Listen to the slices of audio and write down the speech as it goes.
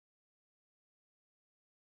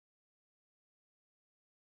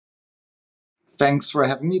Thanks for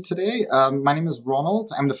having me today. My name is Ronald.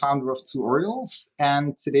 I'm the founder of Two Orioles,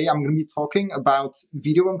 and today I'm going to be talking about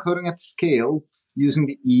video encoding at scale using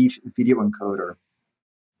the Eve video encoder.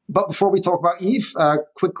 But before we talk about Eve,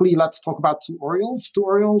 quickly let's talk about Two Orioles. Two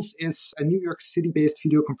Orioles is a New York City-based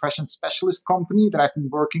video compression specialist company that I've been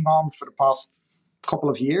working on for the past couple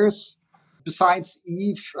of years. Besides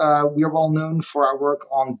Eve, we are well known for our work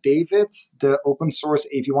on David, the open source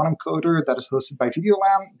AV1 encoder that is hosted by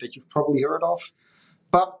Videoland that you've probably heard of.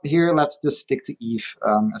 But here, let's just stick to Eve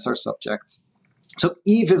as our subject. So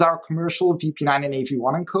Eve is our commercial VP9 and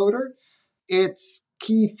AV1 encoder. Its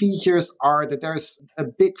key features are that there's a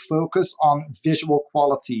big focus on visual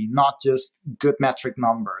quality, not just good metric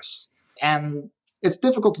numbers. And it's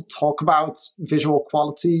difficult to talk about visual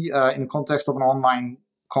quality in the context of an online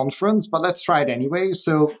conference, but let's try it anyway.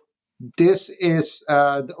 So this is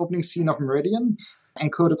the opening scene of Meridian,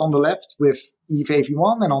 encoded on the left with Eve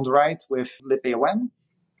AV1 and on the right with libAOM.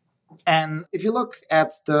 And if you look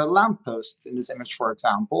at the lampposts in this image, for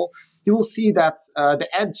example, you will see that the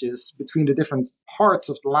edges between the different parts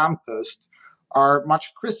of the lamppost are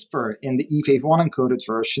much crisper in the Eve AV1 encoded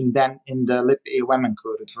version than in the libAOM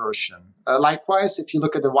encoded version. Likewise, if you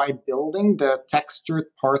look at the white building, the textured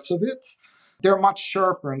parts of it, they're much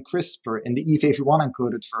sharper and crisper in the Eve AV1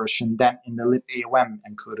 encoded version than in the libAOM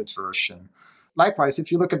encoded version. Likewise,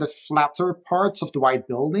 if you look at the flatter parts of the white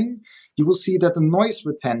building, you will see that the noise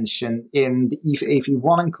retention in the Eve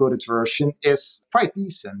AV1 encoded version is quite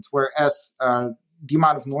decent, whereas the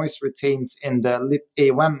amount of noise retained in the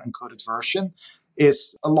libAOM encoded version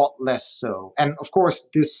is a lot less so. And of course,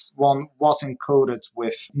 this one was encoded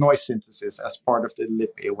with noise synthesis as part of the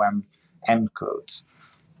libAOM encode.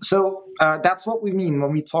 So that's what we mean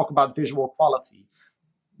when we talk about visual quality.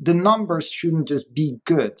 The numbers shouldn't just be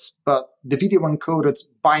good, but the video encoded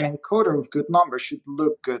by an encoder with good numbers should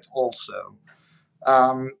look good also.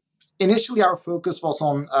 Initially, our focus was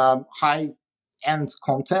on high-end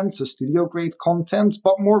content, so studio-grade content,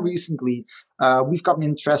 but more recently, we've gotten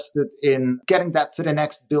interested in getting that to the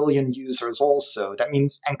next billion users also. That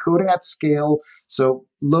means encoding at scale, so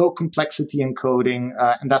low-complexity encoding,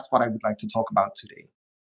 and that's what I would like to talk about today.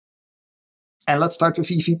 And let's start with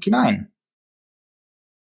VP9.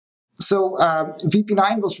 So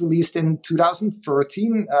VP9 was released in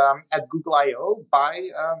 2013 at Google I/O by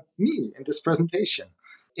me in this presentation.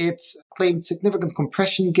 It claimed significant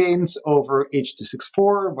compression gains over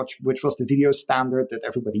H.264, which was the video standard that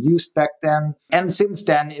everybody used back then. And since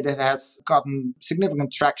then, it has gotten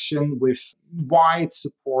significant traction with wide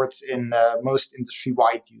support in most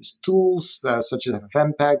industry-wide used tools, such as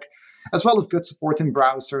FFmpeg, as well as good support in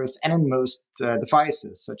browsers and in most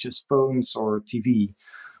devices, such as phones or TV.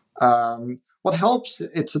 What helps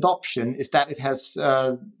its adoption is that it has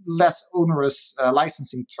less onerous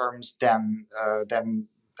licensing terms than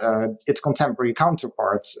its contemporary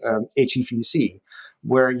counterparts, HEVC,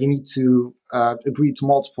 where you need to agree to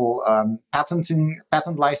multiple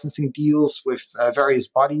patent licensing deals with various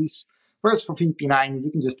bodies. Whereas for VP9,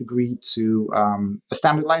 you can just agree to a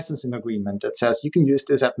standard licensing agreement that says you can use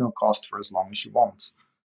this at no cost for as long as you want.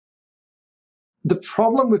 The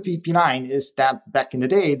problem with VP9 is that back in the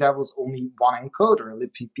day, there was only one encoder,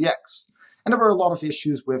 libVPX. And there were a lot of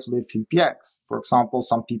issues with libVPX. For example,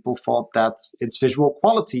 some people thought that its visual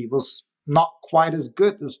quality was not quite as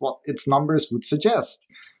good as what its numbers would suggest.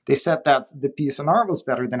 They said that the PSNR was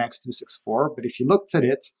better than X.264, but if you looked at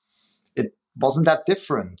it, it wasn't that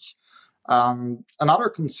different. Another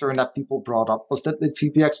concern that people brought up was that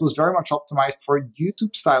libVPX was very much optimized for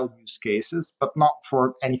YouTube-style use cases, but not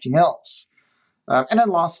for anything else. And then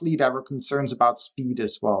lastly, there were concerns about speed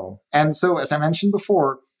as well. And so, as I mentioned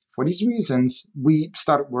before, for these reasons, we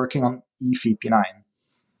started working on eVP9.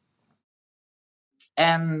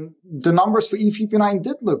 And the numbers for eVP9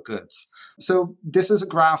 did look good. So this is a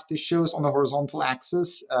graph that shows on the horizontal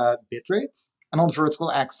axis bitrate, and on the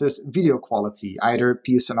vertical axis video quality, either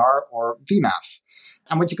PSNR or VMAF.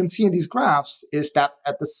 And what you can see in these graphs is that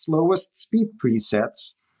at the slowest speed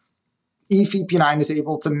presets, eVP9 is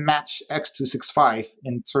able to match X.265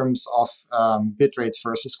 in terms of bitrate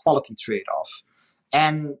versus quality trade-off.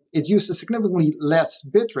 And it uses significantly less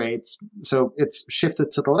bitrate, so it's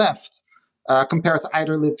shifted to the left, compared to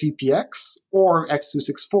either libVPX or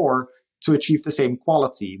X.264 to achieve the same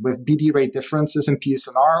quality, with BD rate differences in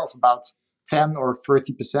PSNR of about 10 or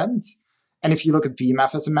 30%. And if you look at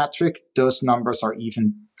VMAF as a metric, those numbers are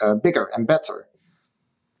even bigger and better.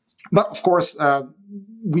 But of course,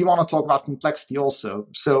 we want to talk about complexity also,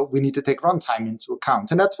 so we need to take runtime into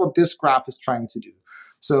account. And that's what this graph is trying to do.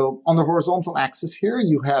 So on the horizontal axis here,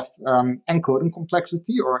 you have encoding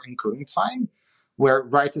complexity or encoding time, where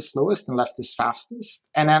right is slowest and left is fastest.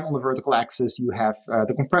 And then on the vertical axis, you have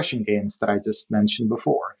the compression gains that I just mentioned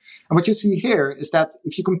before. And what you see here is that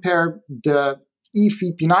if you compare the Eve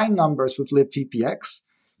VP9 numbers with libVPX,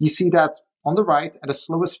 you see that on the right, at a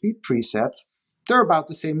slowest speed preset, they're about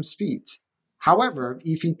the same speed. However,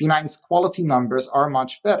 Eve VP9's quality numbers are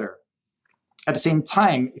much better. At the same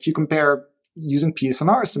time, if you compare using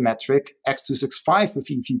PSNR symmetric X265 with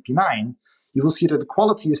EVP9, you will see that the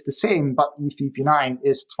quality is the same, but EVP9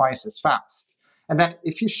 is twice as fast. And then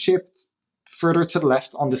if you shift further to the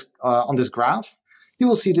left on this graph, you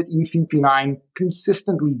will see that EVP9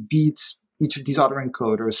 consistently beats each of these other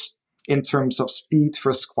encoders in terms of speed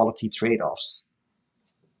versus quality trade-offs.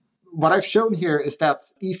 What I've shown here is that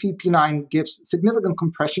EVP9 gives significant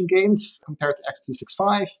compression gains compared to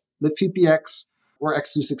X265, libVPX, or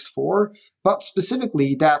X264, but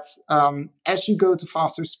specifically that as you go to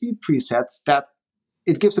faster speed presets, that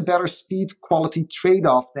it gives a better speed quality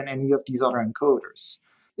trade-off than any of these other encoders.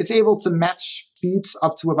 It's able to match speeds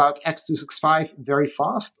up to about X265 very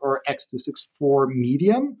fast or X264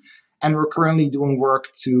 medium, and we're currently doing work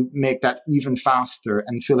to make that even faster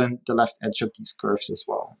and fill in the left edge of these curves as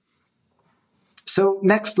well. So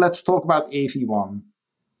next, let's talk about AV1.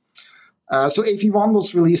 So AV1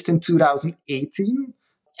 was released in 2018,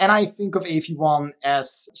 and I think of AV1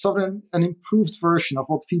 as sort of an improved version of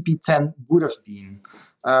what VP10 would have been.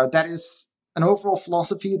 That is an overall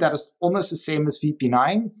philosophy that is almost the same as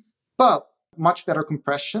VP9, but much better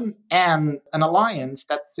compression and an alliance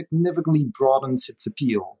that significantly broadens its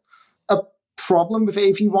appeal. A problem with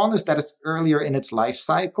AV1 is that it's earlier in its life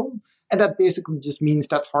cycle, and that basically just means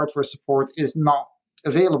that hardware support is not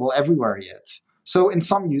available everywhere yet. So in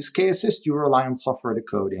some use cases, you rely on software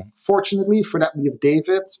decoding. Fortunately, for that we have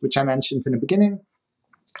David, which I mentioned in the beginning.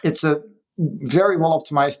 It's a very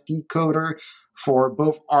well-optimized decoder for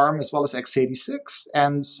both ARM as well as x86,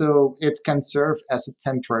 and so it can serve as a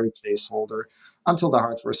temporary placeholder until the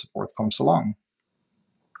hardware support comes along.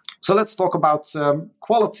 So let's talk about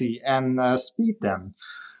quality and speed then.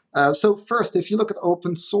 So first, if you look at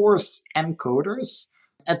open source encoders,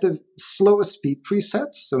 at the slowest speed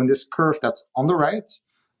presets, so in this curve that's on the right,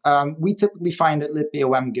 we typically find that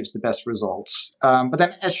libAOM gives the best results. But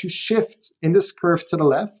then as you shift in this curve to the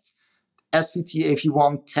left, SVT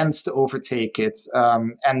AV1 tends to overtake it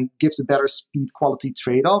and gives a better speed quality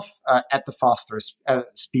trade-off at the faster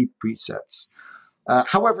speed presets.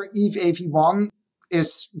 However, Eve AV1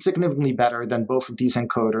 is significantly better than both of these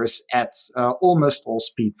encoders at almost all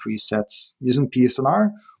speed presets using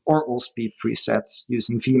PSNR or all speed presets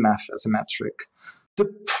using VMAF as a metric.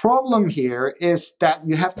 The problem here is that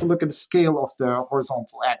you have to look at the scale of the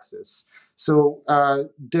horizontal axis. So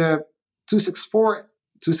the 264,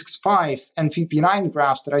 265, and VP9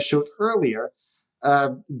 graphs that I showed earlier,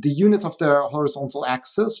 the unit of the horizontal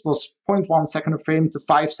axis was 0.1 second of frame to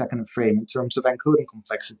 5 second of frame in terms of encoding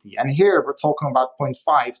complexity. And here we're talking about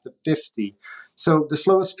 0.5 to 50. So the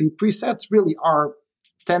slowest speed presets really are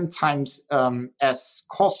 10 times as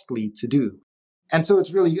costly to do. And so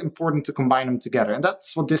it's really important to combine them together. And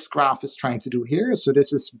that's what this graph is trying to do here. So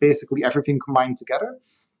this is basically everything combined together.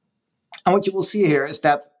 And what you will see here is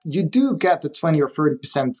that you do get the 20 or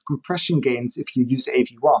 30% compression gains if you use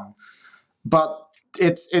AV1. But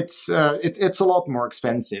it's a lot more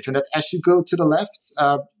expensive. And that as you go to the left,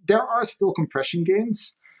 there are still compression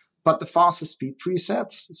gains, but the fastest speed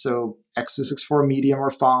presets, so X264 medium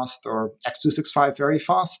or fast or X265 very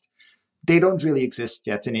fast, they don't really exist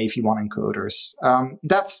yet in AV1 encoders.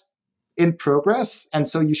 That's in progress, and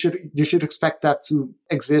so you should expect that to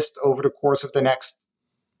exist over the course of the next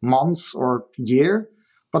months or year.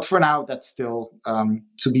 But for now, that's still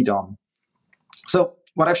to be done. So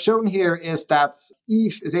what I've shown here is that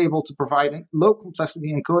Eve is able to provide low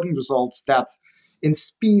complexity encoding results that in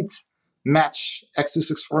speed match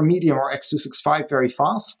X264 medium or X265 very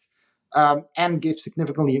fast, and give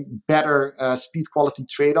significantly better speed quality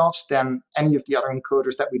trade-offs than any of the other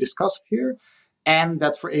encoders that we discussed here. And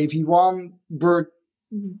that for AV1, we're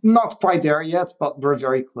not quite there yet, but we're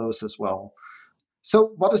very close as well.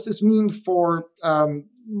 So what does this mean for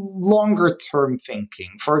longer term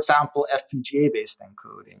thinking? For example, FPGA-based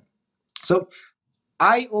encoding. So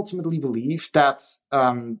I ultimately believe that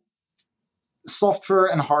software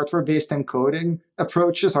and hardware-based encoding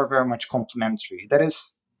approaches are very much complementary. That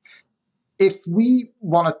is, if we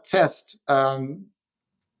want to test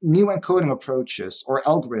new encoding approaches or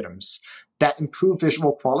algorithms that improve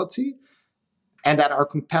visual quality and that are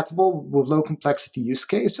compatible with low complexity use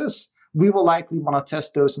cases, we will likely want to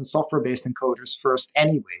test those in software-based encoders first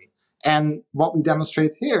anyway. And what we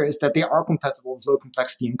demonstrate here is that they are compatible with low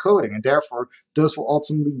complexity encoding, and therefore those will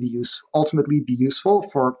ultimately be useful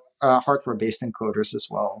for hardware-based encoders as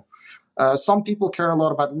well. Some people care a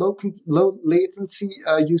lot about low latency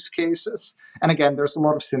use cases. And again, there's a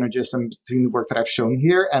lot of synergism between the work that I've shown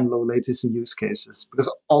here and low latency use cases,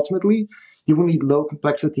 because ultimately you will need low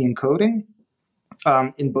complexity encoding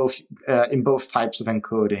in both types of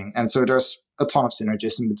encoding. And so there's a ton of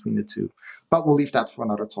synergism between the two. But we'll leave that for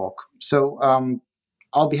another talk. So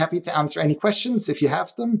I'll be happy to answer any questions if you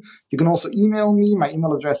have them. You can also email me. My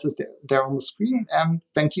email address is there on the screen. And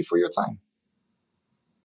thank you for your time.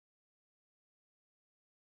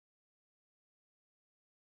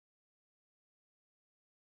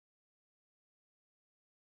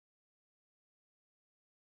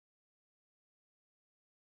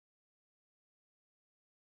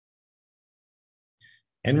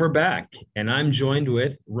 And we're back, and I'm joined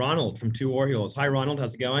with Ronald from Two Orioles. Hi, Ronald.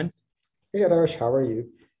 How's it going? Hey, Adarsh. How are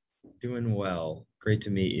you? Doing well. Great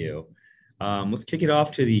to meet you. Let's kick it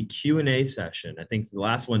off to the Q&A session. I think the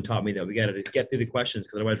last one taught me that we got to get through the questions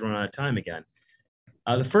because otherwise we're running out of time again.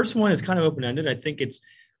 The first one is kind of open-ended. I think it's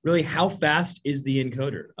really how fast is the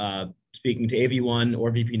encoder? Speaking to AV1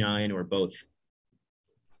 or VP9 or both.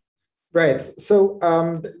 Right. So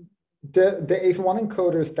the AV1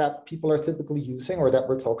 encoders that people are typically using or that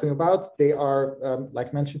we're talking about, they are,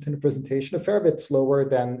 like mentioned in the presentation, a fair bit slower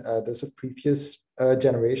than those of previous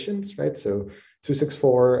generations, right? So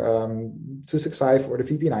 264, 265, or the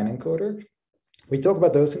VP9 encoder. We talk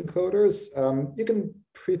about those encoders. You can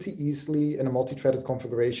pretty easily, in a multi-threaded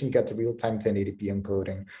configuration, get the real-time 1080p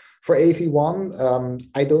encoding. For AV1,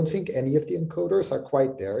 I don't think any of the encoders are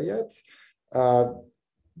quite there yet.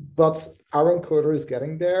 But our encoder is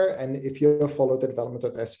getting there. And if you follow the development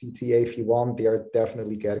of SVT AV1, they are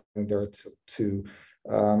definitely getting there too.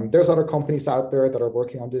 There's other companies out there that are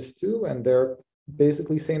working on this too, and they're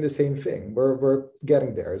basically saying the same thing. We're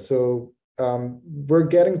getting there. So we're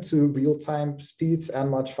getting to real-time speeds and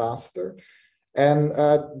much faster. And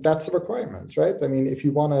that's a requirement, right? I mean, if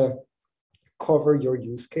you want to cover your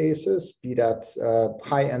use cases, be that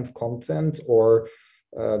high-end content or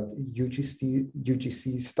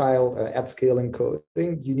UGC style at scale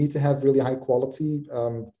encoding, you need to have really high quality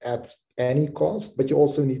at any cost, but you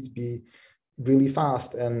also need to be really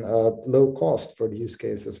fast and low cost for the use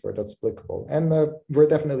cases where that's applicable. And we're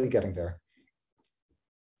definitely getting there.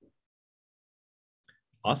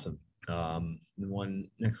 Awesome. The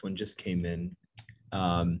next one just came in.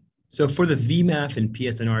 So for the VMAF and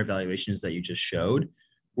PSNR evaluations that you just showed,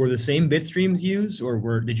 were the same bit streams used,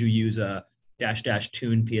 or did you use a --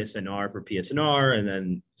 tune PSNR for PSNR, and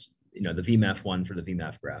then the VMAF one for the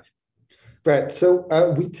VMAF graph? Right. So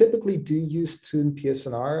we typically do use tune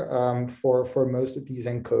PSNR for most of these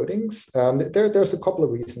encodings. There's a couple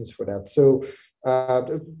of reasons for that. So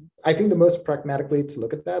I think the most pragmatic way to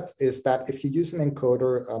look at that is that if you use an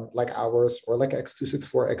encoder like ours or like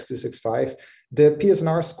X264, X265, the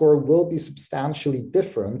PSNR score will be substantially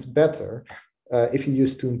different, better, if you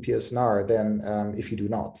use tune PSNR than if you do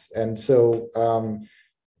not. And so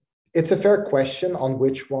it's a fair question on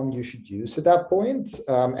which one you should use at that point.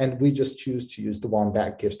 And we just choose to use the one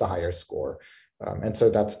that gives the higher score. And so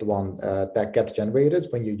that's the one that gets generated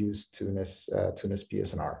when you use Tunis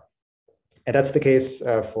PSNR. And that's the case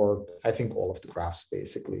for, I think, all of the graphs,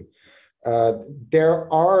 basically. There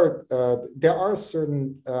are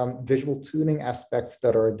certain visual tuning aspects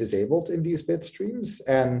that are disabled in these bit streams.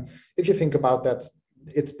 And if you think about that,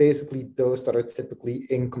 it's basically those that are typically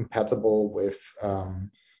incompatible with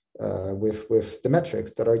the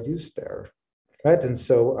metrics that are used there, right? And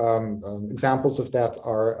so examples of that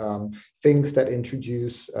are things that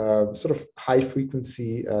introduce sort of high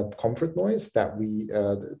frequency comfort noise that we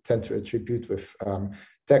tend to attribute with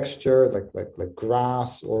texture, like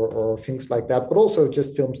grass or things like that, but also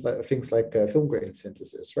just things like film grain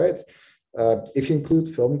synthesis, right? If you include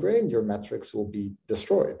film grain, your metrics will be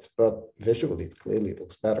destroyed, but visually, clearly it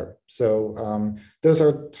looks better. So those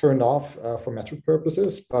are turned off for metric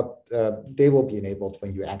purposes, but they will be enabled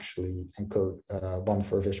when you actually encode one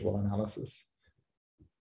for visual analysis.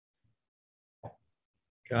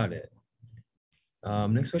 Got it.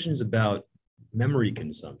 Next question is about memory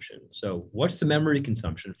consumption. So what's the memory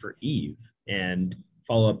consumption for Eve? And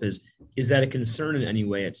follow-up is that a concern in any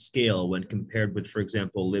way at scale when compared with, for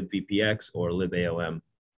example, libVPX or libaom?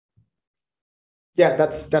 Yeah,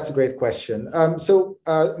 that's a great question. So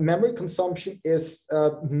memory consumption is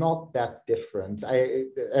not that different.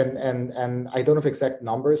 And I don't have exact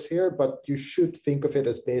numbers here, but you should think of it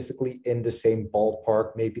as basically in the same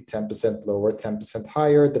ballpark, maybe 10% lower, 10%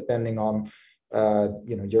 higher, depending on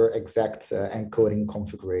your exact encoding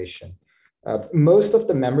configuration. Most of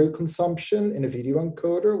the memory consumption in a video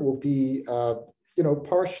encoder will be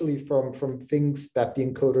partially from things that the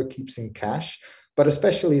encoder keeps in cache, but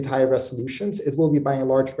especially at high resolutions, it will be by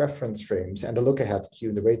large reference frames and the look-ahead queue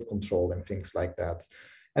and the rate control and things like that.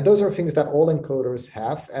 And those are things that all encoders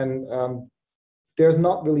have, and there's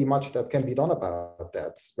not really much that can be done about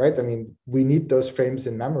that, right? I mean, we need those frames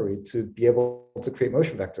in memory to be able to create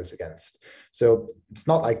motion vectors against. So it's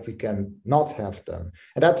not like we can not have them.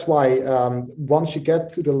 And that's why once you get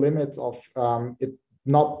to the limit of it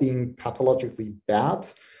not being pathologically bad,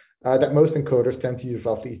 that most encoders tend to use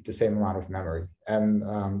roughly the same amount of memory.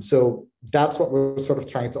 And so that's what we're sort of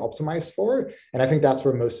trying to optimize for. And I think that's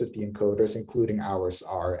where most of the encoders, including ours,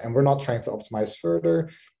 are. And we're not trying to optimize further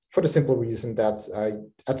for the simple reason that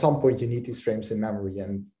at some point you need these frames in memory,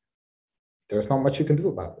 and there's not much you can do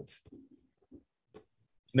about it.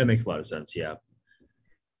 That makes a lot of sense, yeah.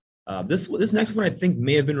 This next one I think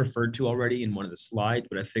may have been referred to already in one of the slides,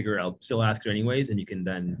 but I figure I'll still ask it anyways, and you can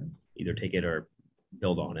then either take it or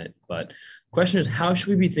build on it. But the question is, how should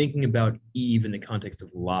we be thinking about Eve in the context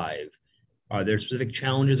of live? Are there specific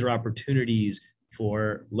challenges or opportunities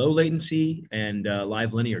for low latency and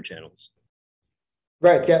live linear channels?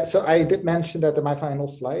 Right, yeah, so I did mention that in my final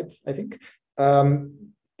slides, I think.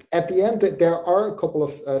 At the end, there are a couple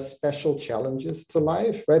of special challenges to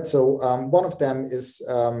live, right? So one of them is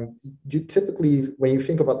you typically, when you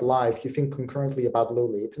think about live, you think concurrently about low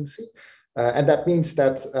latency. And that means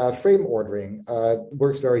that frame ordering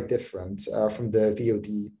works very different from the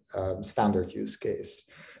VOD standard use case.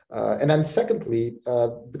 And then secondly,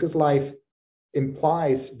 because live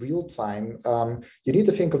implies real time, you need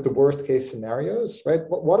to think of the worst case scenarios, right?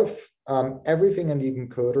 What if everything in the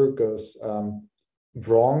encoder goes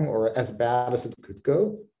wrong or as bad as it could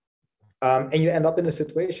go? And you end up in a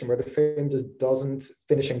situation where the frame just doesn't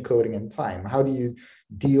finish encoding in time. How do you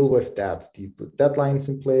deal with that? Do you put deadlines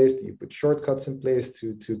in place? Do you put shortcuts in place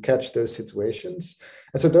to catch those situations?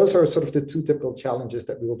 And so those are sort of the two typical challenges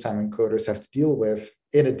that real-time encoders have to deal with,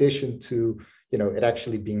 in addition to it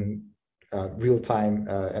actually being real-time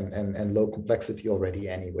and low complexity already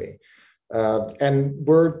anyway. And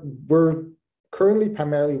we're currently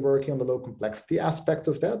primarily working on the low complexity aspect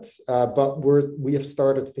of that, but we have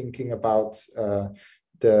started thinking about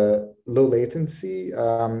the low latency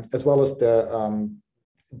as well as the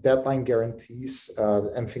deadline guarantees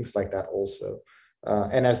and things like that also.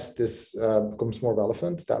 And as this becomes more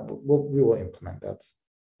relevant, we will implement that.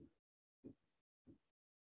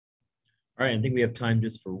 All right, I think we have time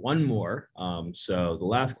just for one more. So the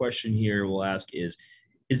last question here we'll ask is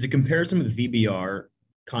the comparison with VBR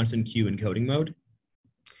constant queue encoding mode?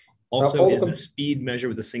 Also, is the speed measured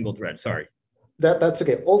with a single thread? Sorry. That's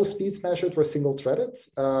okay. All the speeds measured were single threaded,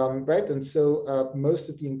 right? And so most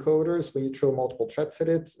of the encoders, when you throw multiple threads at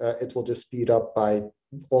it, it will just speed up by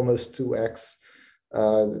almost 2x.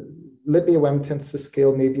 libAOM tends to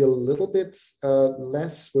scale maybe a little bit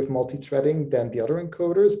less with multi-threading than the other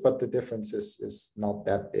encoders, but the difference is not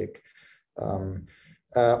that big.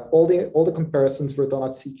 All the comparisons were done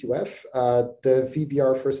at CQF. The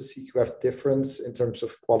VBR versus CQF difference in terms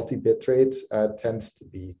of quality bitrate tends to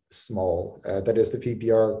be small. That is, the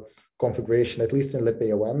VBR configuration, at least in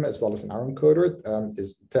libAOM as well as in our encoder,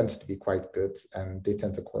 tends to be quite good, and they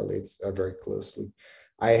tend to correlate very closely.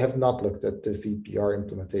 I have not looked at the VBR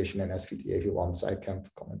implementation in SVT AV1, so I can't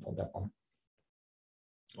comment on that one.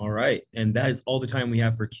 All right, and that is all the time we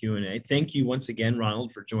have for Q&A. Thank you once again,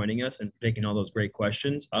 Ronald, for joining us and for taking all those great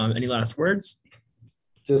questions. Any last words?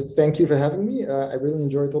 Just thank you for having me. I really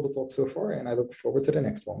enjoyed all the talk so far, and I look forward to the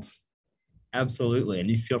next ones. Absolutely, and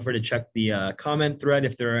you feel free to check the comment thread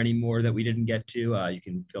if there are any more that we didn't get to. You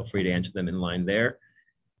can feel free to answer them in line there.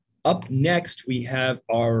 Up next, we have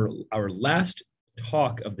our last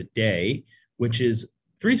talk of the day, which is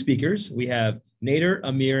 3 speakers. We have Nader,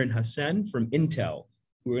 Amir, and Hassan from Intel.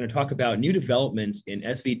 We're going to talk about new developments in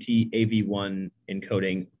SVT AV1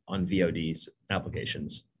 encoding on VOD's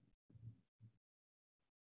applications.